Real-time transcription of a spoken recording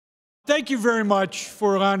Thank you very much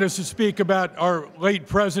for allowing us to speak about our late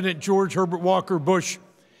President, George Herbert Walker Bush.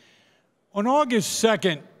 On August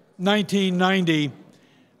 2nd, 1990,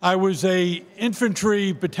 I was an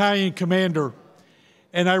infantry battalion commander,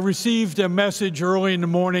 and I received a message early in the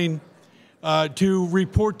morning to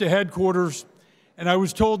report to headquarters, and I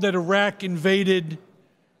was told that Iraq invaded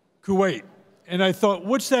Kuwait. And I thought,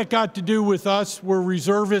 what's that got to do with us? We're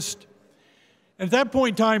reservists. At that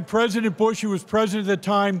point in time, President Bush, who was president at the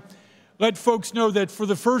time, let folks know that for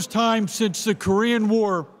the first time since the Korean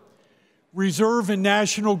War, Reserve and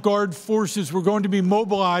National Guard forces were going to be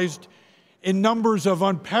mobilized in numbers of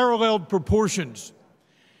unparalleled proportions.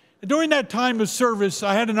 And during that time of service,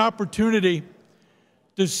 I had an opportunity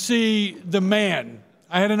to see the man.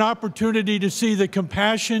 I had an opportunity to see the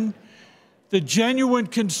compassion, the genuine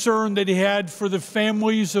concern that he had for the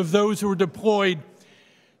families of those who were deployed.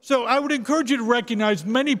 So I would encourage you to recognize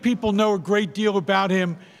many people know a great deal about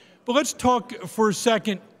him, but let's talk for a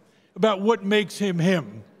second about what makes him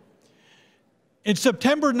him. In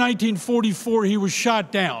September 1944, he was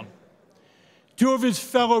shot down. 2 of his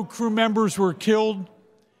fellow crew members were killed.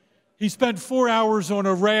 He spent 4 hours on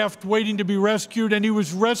a raft waiting to be rescued, and he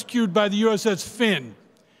was rescued by the USS Finn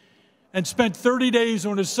and spent 30 days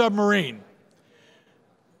on a submarine.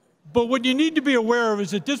 But what you need to be aware of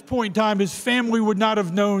is at this point in time, his family would not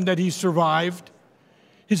have known that he survived.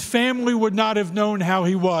 His family would not have known how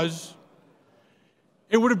he was.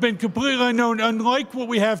 It would have been completely unknown, unlike what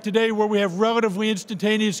we have today, where we have relatively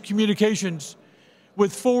instantaneous communications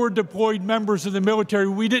with forward deployed members of the military.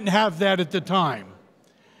 We didn't have that at the time.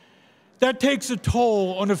 That takes a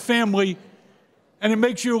toll on a family, and it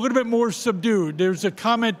makes you a little bit more subdued. There's a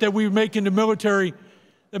comment that we make in the military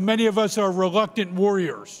that many of us are reluctant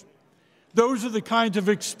warriors. Those are the kinds of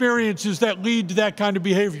experiences that lead to that kind of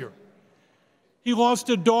behavior. He lost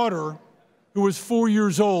a daughter who was 4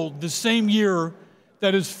 years old the same year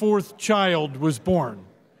that his 4th child was born.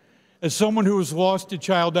 As someone who has lost a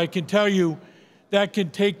child, I can tell you that can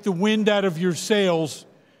take the wind out of your sails,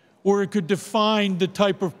 or it could define the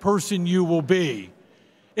type of person you will be.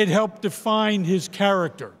 It helped define his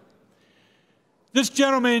character. This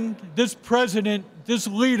gentleman, this president, this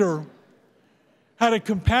leader had a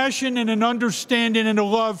compassion and an understanding and a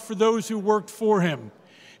love for those who worked for him.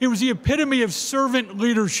 He was the epitome of servant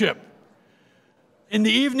leadership. In the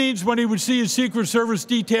evenings when he would see his Secret Service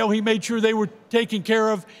detail, he made sure they were taken care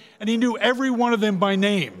of, and he knew every one of them by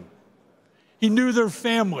name. He knew their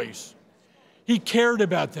families. He cared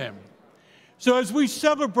about them. So as we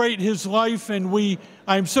celebrate his life, and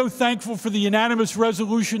I'm so thankful for the unanimous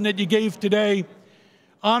resolution that you gave today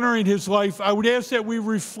honoring his life, I would ask that we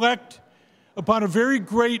reflect upon a very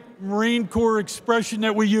great Marine Corps expression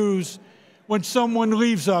that we use when someone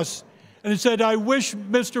leaves us. And it said, I wish,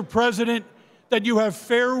 Mr. President, that you have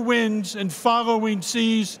fair winds and following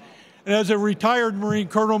seas. And as a retired Marine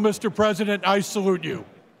Colonel, Mr. President, I salute you.